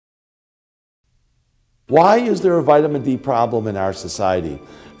Why is there a vitamin D problem in our society?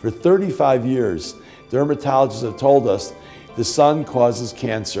 For 35 years, dermatologists have told us the sun causes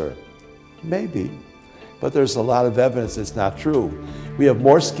cancer. Maybe, but there's a lot of evidence it's not true. We have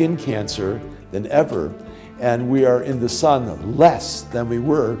more skin cancer than ever, and we are in the sun less than we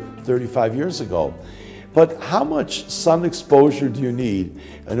were 35 years ago. But how much sun exposure do you need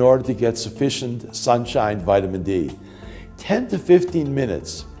in order to get sufficient sunshine vitamin D? 10 to 15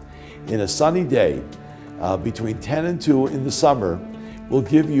 minutes in a sunny day, between 10 and 2 in the summer, will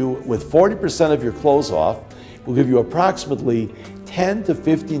give you, with 40% of your clothes off, will give you approximately 10 to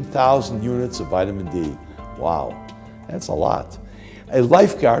 15,000 units of vitamin D. Wow, that's a lot. A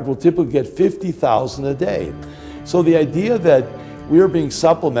lifeguard will typically get 50,000 a day. So the idea that we are being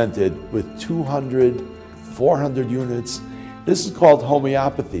supplemented with 200, 400 units, this is called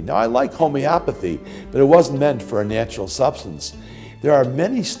homeopathy. Now I like homeopathy, but it wasn't meant for a natural substance. There are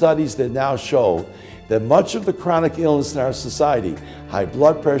many studies that now show that much of the chronic illness in our society, high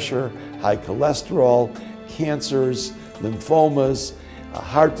blood pressure, high cholesterol, cancers, lymphomas,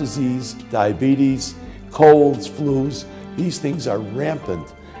 heart disease, diabetes, colds, flus, these things are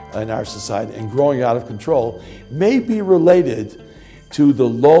rampant in our society and growing out of control, may be related to the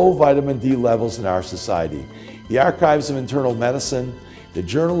low vitamin D levels in our society. The Archives of Internal Medicine, the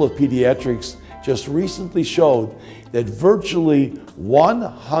Journal of Pediatrics just recently showed that virtually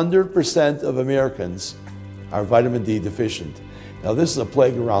 100% of Americans are vitamin D deficient. Now this is a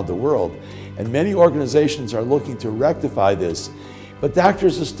plague around the world, and many organizations are looking to rectify this, but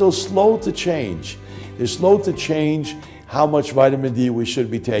doctors are still slow to change. They're slow to change how much vitamin D we should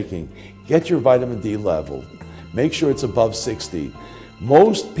be taking. Get your vitamin D level. Make sure it's above 60.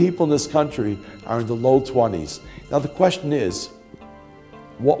 Most people in this country are in the low 20s. Now the question is,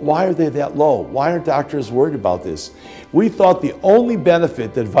 why are they that low? Why aren't doctors worried about this? We thought the only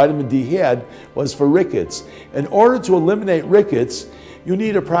benefit that vitamin D had was for rickets. In order to eliminate rickets, you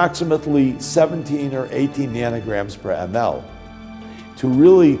need approximately 17 or 18 nanograms per ml. To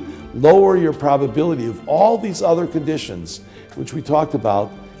really lower your probability of all these other conditions, which we talked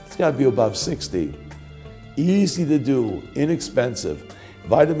about, it's got to be above 60. Easy to do, inexpensive.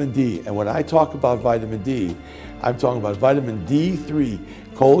 Vitamin D, and when I talk about vitamin D, I'm talking about vitamin D3,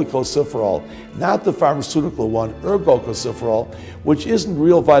 cholecalciferol, not the pharmaceutical one, ergocalciferol, which isn't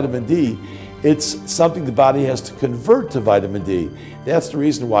real vitamin D. It's something the body has to convert to vitamin D. That's the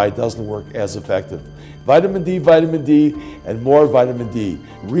reason why it doesn't work as effective. Vitamin D, and more vitamin D.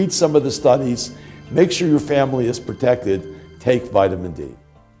 Read some of the studies. Make sure your family is protected. Take vitamin D.